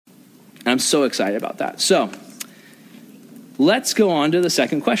I'm so excited about that. So let's go on to the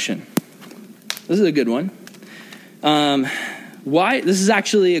second question. This is a good one. This is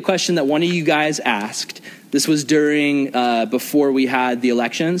actually a question that one of you guys asked. This was during, before we had the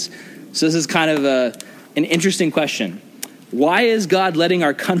elections. So this is kind of an interesting question. Why is God letting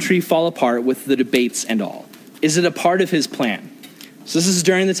our country fall apart with the debates and all? Is it a part of his plan? So this is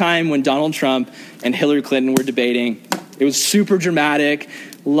during the time when Donald Trump and Hillary Clinton were debating. It was super dramatic.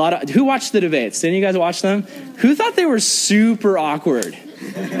 Who watched the debates? Didn't you guys watch them? Who thought they were super awkward?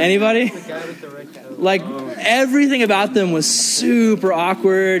 Anybody? Like, everything about them was super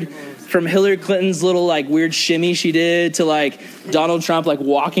awkward. From Hillary Clinton's little, like, weird shimmy she did to, like, Donald Trump, like,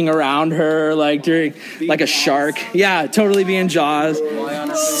 walking around her, like, during, like, a shark. Yeah, totally being Jaws.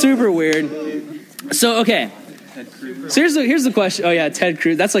 Super weird. So, okay. So here's the question. Oh, yeah, Ted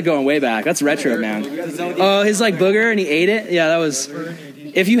Cruz. That's, like, going way back. That's retro, man. Oh, his, like, booger, and he ate it? Yeah, that was...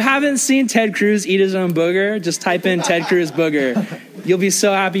 If you haven't seen Ted Cruz eat his own booger, just type in Ted Cruz booger. You'll be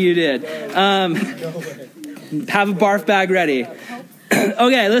so happy you did. Have a barf bag ready.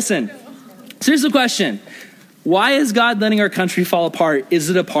 Okay, listen. So here's the question. Why is God letting our country fall apart? Is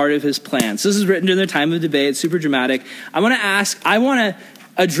it a part of his plan? So this is written during the time of debate, super dramatic. I want to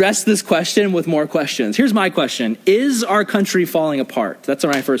address this question with more questions. Here's my question. Is our country falling apart? That's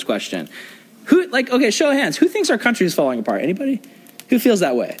my first question. Show of hands. Who thinks our country is falling apart? Anybody? Who feels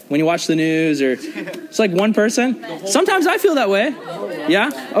that way when you watch the news? Or it's like one person? Sometimes I feel that way. Yeah?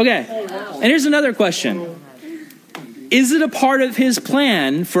 Okay. And here's another question. Is it a part of his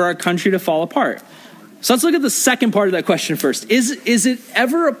plan for our country to fall apart? So let's look at the second part of that question first. Is it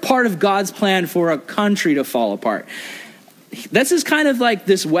ever a part of God's plan for a country to fall apart? This is kind of like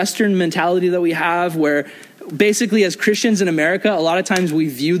this Western mentality that we have where basically as Christians in America, a lot of times we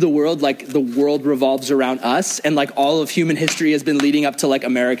view the world like the world revolves around us and like all of human history has been leading up to like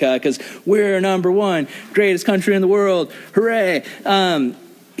America because we're number one, greatest country in the world. Hooray.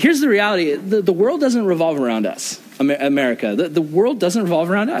 Here's the reality. The world doesn't revolve around us. America. The world doesn't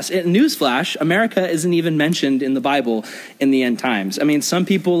revolve around us. Newsflash, America isn't even mentioned in the Bible in the end times. I mean, some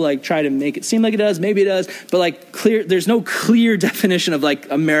people like try to make it seem like it does, maybe it does, but like there's no clear definition of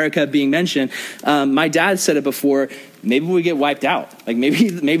like America being mentioned. My dad said it before, maybe we get wiped out. Like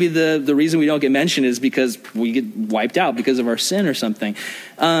maybe the reason we don't get mentioned is because we get wiped out because of our sin or something.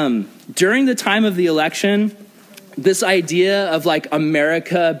 During the time of the election, this idea of like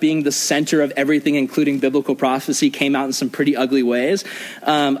America being the center of everything, including biblical prophecy, came out in some pretty ugly ways.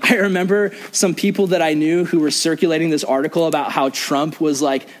 I remember some people that I knew who were circulating this article about how Trump was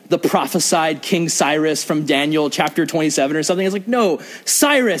like the prophesied King Cyrus from Daniel chapter 27 or something. It's like, no,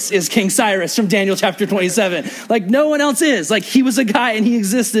 Cyrus is King Cyrus from Daniel chapter 27. Like no one else is. Like he was a guy and he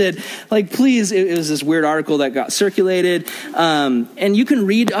existed. Like please, it was this weird article that got circulated. And you can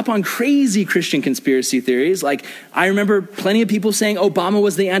read up on crazy Christian conspiracy theories. Like I remember plenty of people saying Obama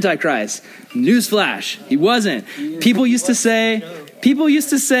was the Antichrist. Newsflash, he wasn't. People used to say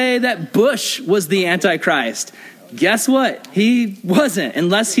that Bush was the Antichrist. Guess what? He wasn't,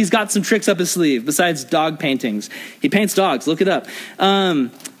 unless he's got some tricks up his sleeve besides dog paintings. He paints dogs. Look it up.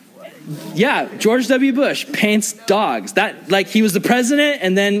 George W. Bush paints dogs. That like he was the president,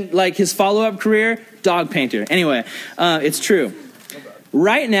 and then like his follow-up career, dog painter. Anyway, it's true.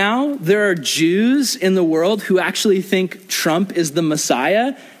 Right now, there are Jews in the world who actually think Trump is the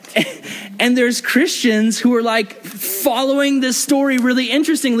Messiah. And there's Christians who are like following this story really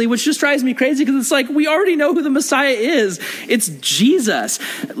interestingly, which just drives me crazy because it's like, we already know who the Messiah is. It's Jesus.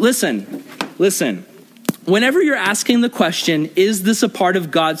 Listen. Whenever you're asking the question, is this a part of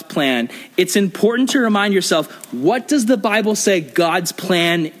God's plan? It's important to remind yourself, what does the Bible say God's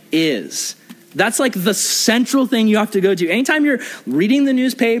plan is? That's like the central thing you have to go to. Anytime you're reading the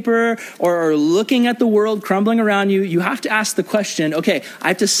newspaper or looking at the world crumbling around you, you have to ask the question, okay, I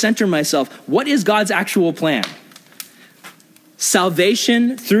have to center myself. What is God's actual plan?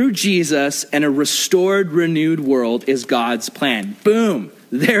 Salvation through Jesus and a restored, renewed world is God's plan. Boom.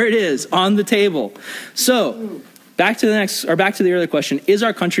 There it is on the table. So back to the earlier question, is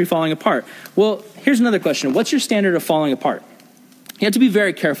our country falling apart? Well, here's another question. What's your standard of falling apart? You have to be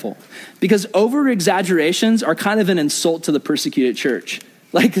very careful because over-exaggerations are kind of an insult to the persecuted church.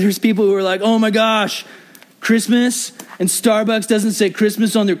 Like there's people who are like, oh my gosh, Christmas and Starbucks doesn't say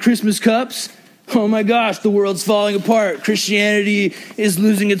Christmas on their Christmas cups. Oh my gosh, the world's falling apart. Christianity is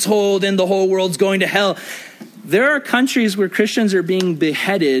losing its hold and the whole world's going to hell. There are countries where Christians are being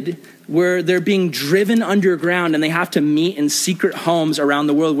beheaded, where they're being driven underground and they have to meet in secret homes around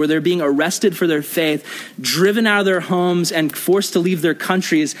the world, where they're being arrested for their faith, driven out of their homes and forced to leave their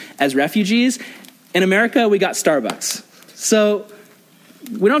countries as refugees. In America, we got Starbucks. So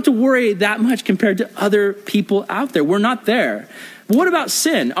We don't have to worry that much compared to other people out there. We're not there. But what about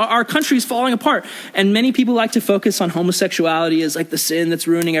sin? Our country is falling apart. And many people like to focus on homosexuality as like the sin that's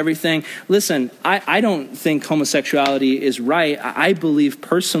ruining everything. Listen, I don't think homosexuality is right. I believe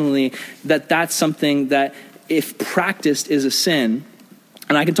personally that that's something that if practiced is a sin.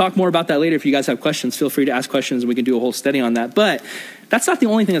 And I can talk more about that later if you guys have questions. Feel free to ask questions and we can do a whole study on that. But that's not the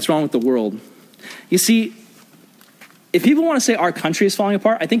only thing that's wrong with the world. You see, if people want to say our country is falling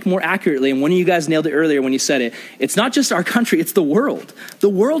apart, I think more accurately, and one of you guys nailed it earlier when you said it, it's not just our country, it's the world. The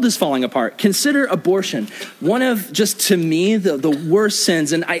world is falling apart. Consider abortion. One of, just to me, the worst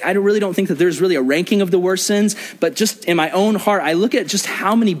sins, and I really don't think that there's really a ranking of the worst sins, but just in my own heart, I look at just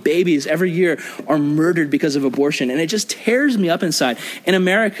how many babies every year are murdered because of abortion, and it just tears me up inside. In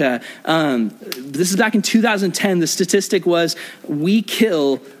America, this is back in 2010, the statistic was we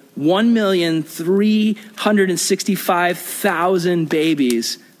kill 1,365,000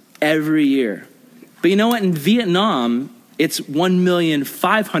 babies every year. But you know what? In Vietnam, it's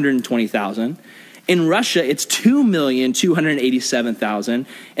 1,520,000. In Russia, it's 2,287,000.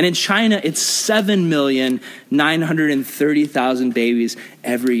 And in China, it's 7,930,000 babies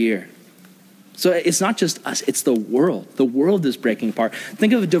every year. So it's not just us, it's the world. The world is breaking apart.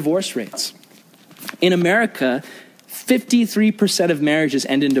 Think of divorce rates. In America, 53% of marriages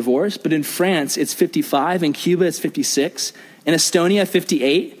end in divorce, but in France, it's 55. In Cuba, it's 56. In Estonia,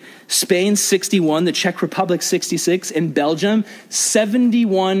 58. Spain, 61. The Czech Republic, 66. In Belgium,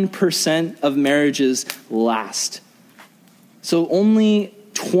 71% of marriages last. So only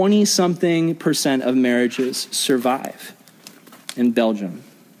 20-something% of marriages survive in Belgium.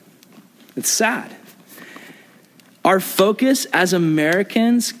 It's sad. Our focus as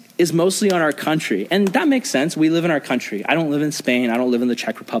Americans is mostly on our country. And that makes sense. We live in our country. I don't live in Spain. I don't live in the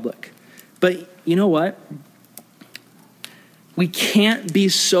Czech Republic. But you know what? We can't be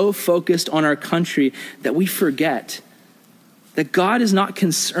so focused on our country that we forget that God is not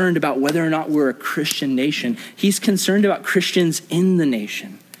concerned about whether or not we're a Christian nation. He's concerned about Christians in the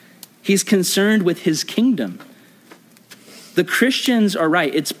nation. He's concerned with his kingdom. The Christians are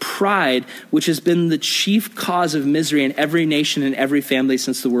right. It's pride, which has been the chief cause of misery in every nation and every family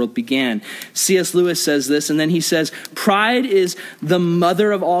since the world began. C.S. Lewis says this, and then he says, pride is the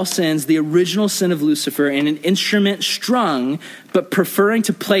mother of all sins, the original sin of Lucifer, and an instrument strung, but preferring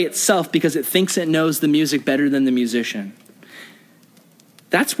to play itself because it thinks it knows the music better than the musician.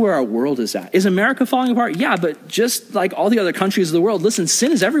 That's where our world is at. Is America falling apart? Yeah, but just like all the other countries of the world, listen,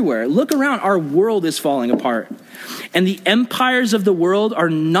 sin is everywhere. Look around, our world is falling apart. And the empires of the world are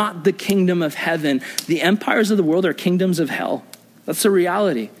not the kingdom of heaven. The empires of the world are kingdoms of hell. That's the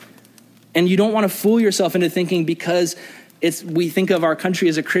reality. And you don't want to fool yourself into thinking because we think of our country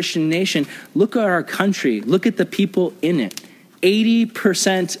as a Christian nation. Look at our country. Look at the people in it.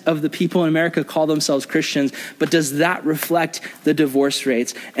 80% of the people in America call themselves Christians, but does that reflect the divorce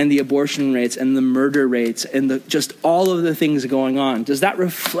rates and the abortion rates and the murder rates and just all of the things going on? Does that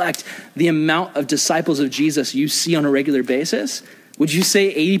reflect the amount of disciples of Jesus you see on a regular basis? Would you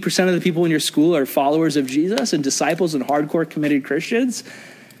say 80% of the people in your school are followers of Jesus and disciples and hardcore committed Christians?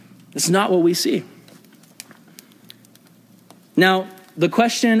 That's not what we see. Now, the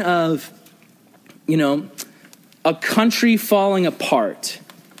question of, a country falling apart,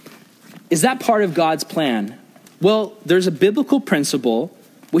 is that part of God's plan? Well, there's a biblical principle,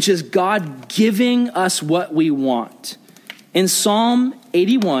 which is God giving us what we want. In Psalm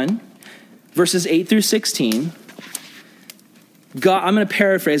 81, verses 8 through 16, God, I'm going to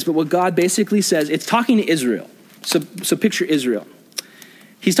paraphrase, but what God basically says, it's talking to Israel. So picture Israel.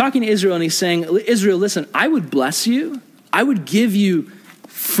 He's talking to Israel and he's saying, Israel, listen, I would bless you. I would give you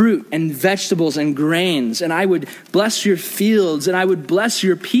fruit and vegetables and grains, and I would bless your fields and I would bless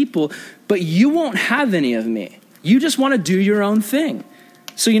your people, but you won't have any of me. You just want to do your own thing.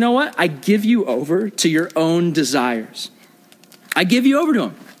 So you know what? I give you over to your own desires. I give you over to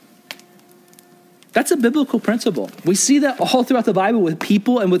them. That's a biblical principle. We see that all throughout the Bible with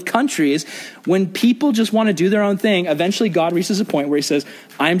people and with countries. When people just want to do their own thing, eventually God reaches a point where he says,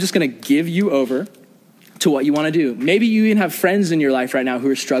 I'm just going to give you over to what you want to do. Maybe you even have friends in your life right now who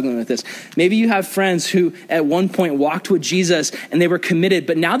are struggling with this. Maybe you have friends who at one point walked with Jesus and they were committed,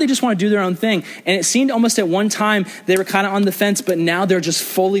 but now they just want to do their own thing. And it seemed almost at one time they were kind of on the fence, but now they're just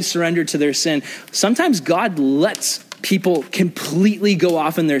fully surrendered to their sin. Sometimes God lets people completely go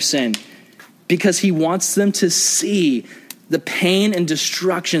off in their sin because he wants them to see the pain and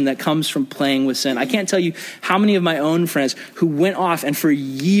destruction that comes from playing with sin. I can't tell you how many of my own friends who went off and for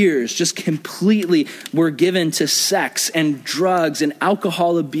years just completely were given to sex and drugs and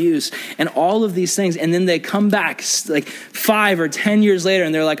alcohol abuse and all of these things. And then they come back like 5 or 10 years later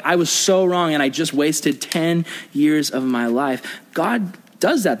and they're like, I was so wrong and I just wasted 10 years of my life. God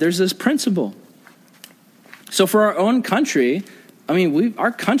does that. There's this principle. So for our own country, I mean,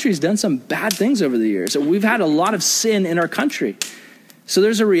 our country's done some bad things over the years. We've had a lot of sin in our country. So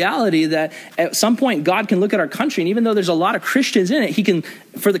there's a reality that at some point God can look at our country, and even though there's a lot of Christians in it, he can,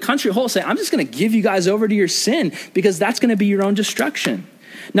 for the country as a whole, say, I'm just going to give you guys over to your sin because that's going to be your own destruction.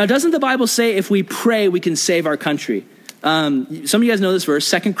 Now, doesn't the Bible say if we pray, we can save our country? Some of you guys know this verse,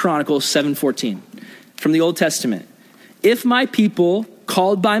 2 Chronicles 7:14 from the Old Testament. If my people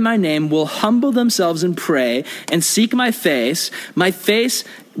called by my name will humble themselves and pray and seek my face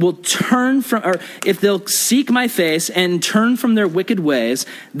will turn from, or if they'll seek my face and turn from their wicked ways,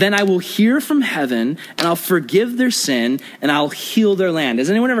 then I will hear from heaven and I'll forgive their sin and I'll heal their land. Has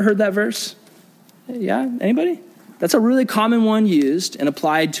anyone ever heard that verse? Yeah, anybody? That's a really common one used and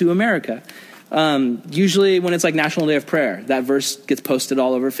applied to America. Usually when it's like National Day of Prayer, that verse gets posted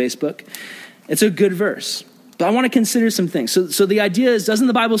all over Facebook. It's a good verse. But I want to consider some things. So the idea is, doesn't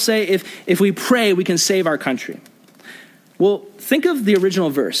the Bible say if we pray, we can save our country? Well, think of the original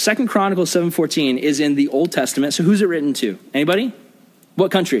verse. 2 Chronicles 7:14 is in the Old Testament. So who's it written to? Anybody?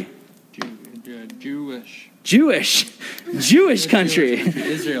 What country? Jewish country.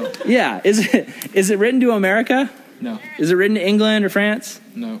 Israel. Yeah. Is it written to America? No. Is it written to England or France?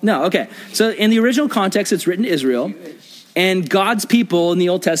 No. No, okay. So in the original context, it's written to Israel. And God's people in the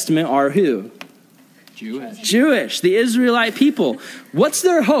Old Testament are who? Jewish, the Israelite people. What's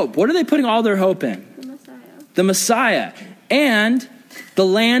their hope? What are they putting all their hope in? The Messiah. And the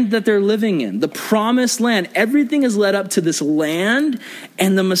land that they're living in, the promised land. Everything is led up to this land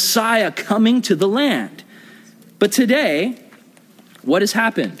and the Messiah coming to the land. But today, what has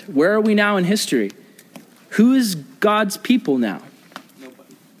happened? Where are we now in history? Who is God's people now?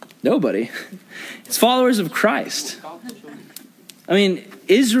 Nobody. It's followers of Christ. I mean,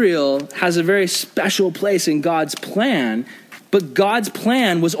 Israel has a very special place in God's plan, but God's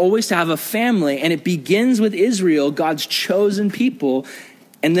plan was always to have a family, and it begins with Israel, God's chosen people,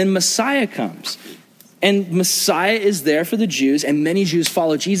 and then Messiah comes. And Messiah is there for the Jews, and many Jews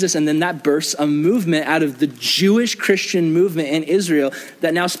follow Jesus, and then that bursts a movement out of the Jewish Christian movement in Israel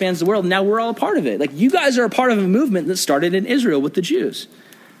that now spans the world. Now we're all a part of it. Like, you guys are a part of a movement that started in Israel with the Jews.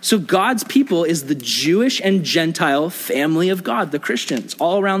 So God's people is the Jewish and Gentile family of God, the Christians,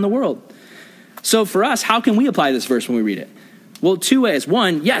 all around the world. So for us, how can we apply this verse when we read it? Well, 2 ways.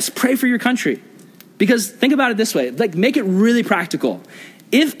 One, yes, pray for your country. Because think about it this way, like, make it really practical.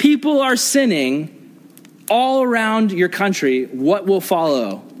 If people are sinning all around your country, what will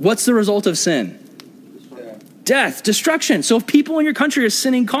follow? What's the result of sin? Death, destruction. So if people in your country are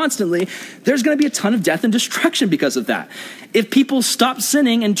sinning constantly, there's going to be a ton of death and destruction because of that. If people stop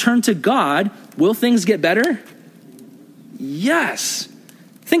sinning and turn to God, will things get better? Yes.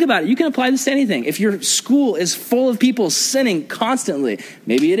 Think about it. You can apply this to anything. If your school is full of people sinning constantly,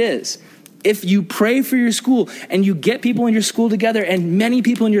 maybe it is. If you pray for your school and you get people in your school together and many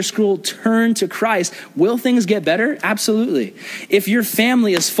people in your school turn to Christ, will things get better? Absolutely. If your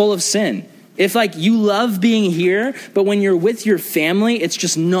family is full of sin, if like you love being here, but when you're with your family, it's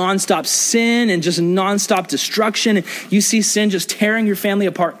just nonstop sin and just nonstop destruction, and you see sin just tearing your family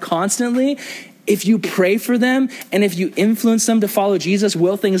apart constantly, if you pray for them and if you influence them to follow Jesus,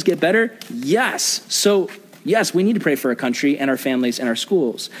 will things get better? Yes. So yes, we need to pray for our country and our families and our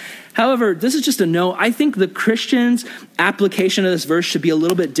schools. However, this is just a no. I think the Christians' application of this verse should be a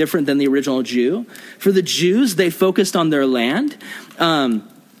little bit different than the original Jew. For the Jews, they focused on their land.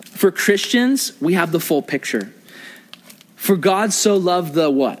 For Christians, we have the full picture. For God so loved the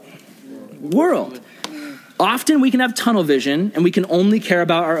what? World. Often we can have tunnel vision and we can only care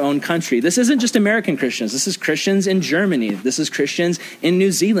about our own country. This isn't just American Christians. This is Christians in Germany. This is Christians in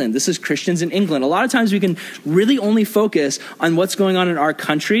New Zealand. This is Christians in England. A lot of times we can really only focus on what's going on in our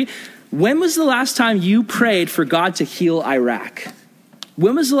country. When was the last time you prayed for God to heal Iraq?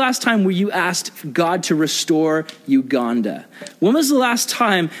 When was the last time where you asked God to restore Uganda? When was the last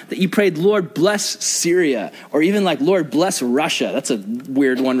time that you prayed, Lord, bless Syria? Or even like, Lord, bless Russia? That's a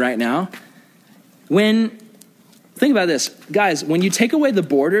weird one right now. Think about this. Guys, when you take away the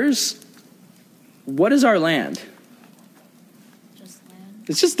borders, what is our land? Just land.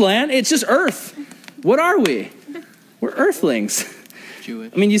 It's just land. It's just earth. What are we? We're earthlings.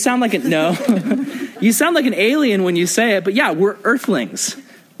 Jewish. I mean, you sound like you sound like an alien when you say it, but yeah, we're earthlings.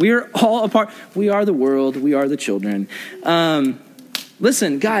 We are all a part. We are the world. We are the children.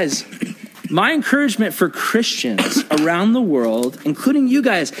 Listen, guys, my encouragement for Christians around the world, including you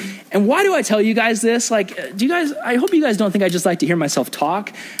guys, and why do I tell you guys this? Like, I hope you guys don't think I just like to hear myself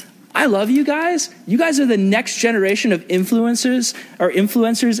talk. I love you guys. You guys are the next generation of influencers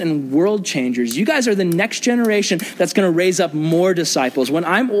and world changers. You guys are the next generation that's going to raise up more disciples. When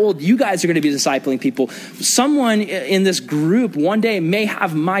I'm old, you guys are going to be discipling people. Someone in this group one day may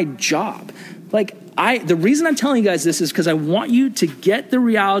have my job. The reason I'm telling you guys this is because I want you to get the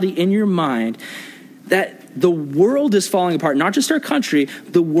reality in your mind that the world is falling apart, not just our country,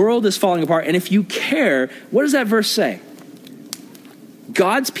 the world is falling apart. And if you care, what does that verse say?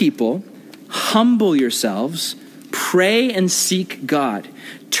 God's people, humble yourselves, pray and seek God.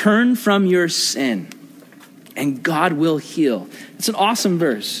 Turn from your sin, and God will heal. It's an awesome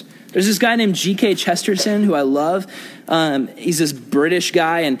verse. There's this guy named G.K. Chesterton who I love. He's this British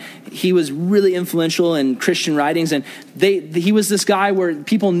guy, and he was really influential in Christian writings. And he was this guy where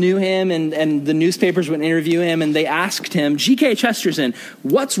people knew him, and the newspapers would interview him, and they asked him, G.K. Chesterton,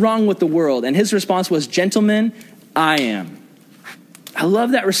 what's wrong with the world? And his response was, gentlemen, I am. I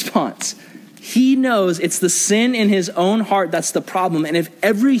love that response. He knows it's the sin in his own heart that's the problem. And if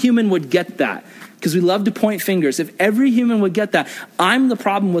every human would get that, because we love to point fingers, if every human would get that, I'm the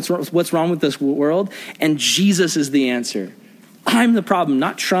problem, what's wrong with this world, and Jesus is the answer. I'm the problem,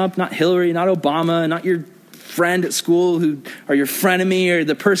 not Trump, not Hillary, not Obama, not your friend at school or your frenemy, or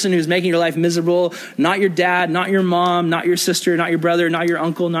the person who's making your life miserable, not your dad, not your mom, not your sister, not your brother, not your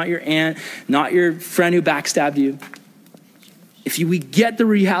uncle, not your aunt, not your friend who backstabbed you. If we get the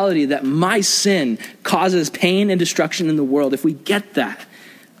reality that my sin causes pain and destruction in the world, if we get that,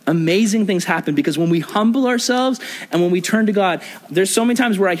 amazing things happen, because when we humble ourselves and when we turn to God, there's so many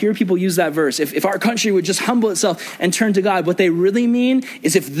times where I hear people use that verse. If our country would just humble itself and turn to God, what they really mean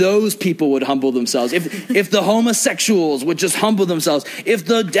is if those people would humble themselves, if the homosexuals would just humble themselves, if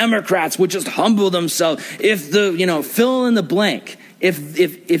the Democrats would just humble themselves, if the, fill in the blank.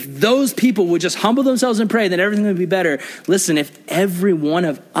 If those people would just humble themselves and pray, then everything would be better. Listen, if every one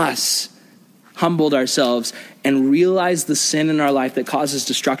of us humbled ourselves and realized the sin in our life that causes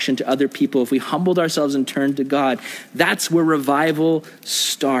destruction to other people, if we humbled ourselves and turned to God, that's where revival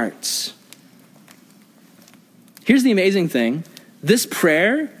starts. Here's the amazing thing. This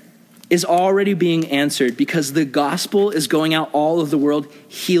prayer is already being answered because the gospel is going out all over the world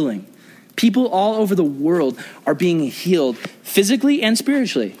healing. People all over the world are being healed physically and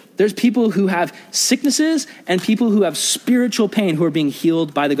spiritually. There's people who have sicknesses and people who have spiritual pain who are being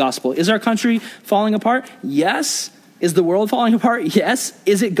healed by the gospel. Is our country falling apart? Yes. Is the world falling apart? Yes.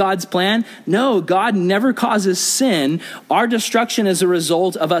 Is it God's plan? No, God never causes sin. Our destruction is a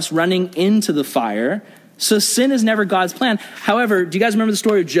result of us running into the fire. So sin is never God's plan. However, do you guys remember the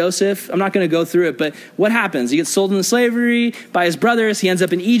story of Joseph? I'm not going to go through it, but what happens? He gets sold into slavery by his brothers. He ends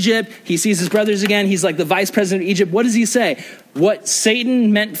up in Egypt. He sees his brothers again. He's like the vice president of Egypt. What does he say? What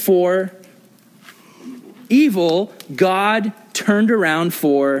Satan meant for evil, God turned around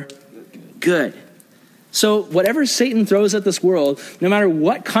for good. So whatever Satan throws at this world, no matter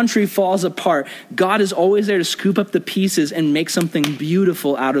what country falls apart, God is always there to scoop up the pieces and make something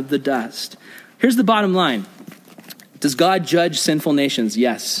beautiful out of the dust. Here's the bottom line. Does God judge sinful nations?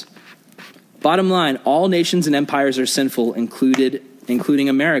 Yes. Bottom line, all nations and empires are sinful, including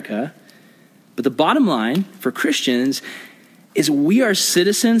America. But the bottom line for Christians is we are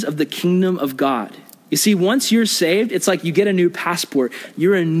citizens of the kingdom of God. You see, once you're saved, it's like you get a new passport.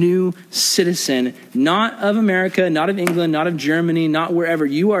 You're a new citizen, not of America, not of England, not of Germany, not wherever.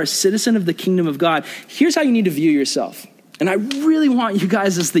 You are a citizen of the kingdom of God. Here's how you need to view yourself. And I really want you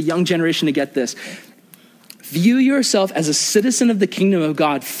guys as the young generation to get this. View yourself as a citizen of the kingdom of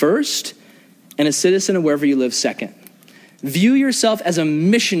God first and a citizen of wherever you live second. View yourself as a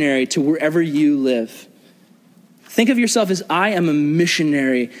missionary to wherever you live. Think of yourself as I am a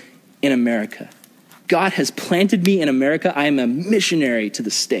missionary in America. God has planted me in America. I am a missionary to the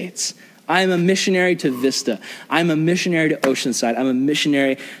States. I am a missionary to Vista. I'm a missionary to Oceanside. I'm a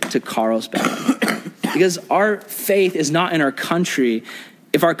missionary to Carlsbad. Because our faith is not in our country.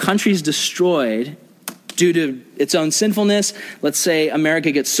 If our country is destroyed due to its own sinfulness, let's say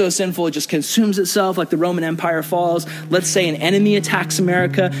America gets so sinful it just consumes itself like the Roman Empire falls. Let's say an enemy attacks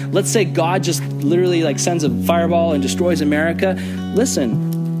America. Let's say God just literally sends a fireball and destroys America.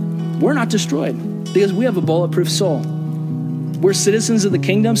 Listen, we're not destroyed because we have a bulletproof soul. We're citizens of the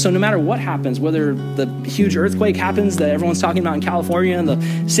kingdom, so no matter what happens, whether the huge earthquake happens that everyone's talking about in California and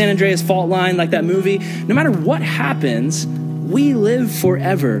the San Andreas fault line, like that movie, no matter what happens, we live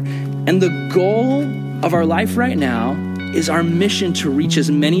forever. And the goal of our life right now is our mission to reach as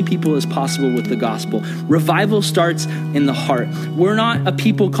many people as possible with the gospel. Revival starts in the heart. We're not a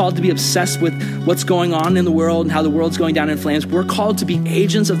people called to be obsessed with what's going on in the world and how the world's going down in flames. We're called to be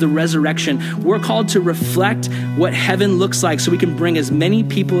agents of the resurrection. We're called to reflect what heaven looks like so we can bring as many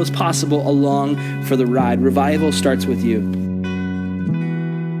people as possible along for the ride. Revival starts with you.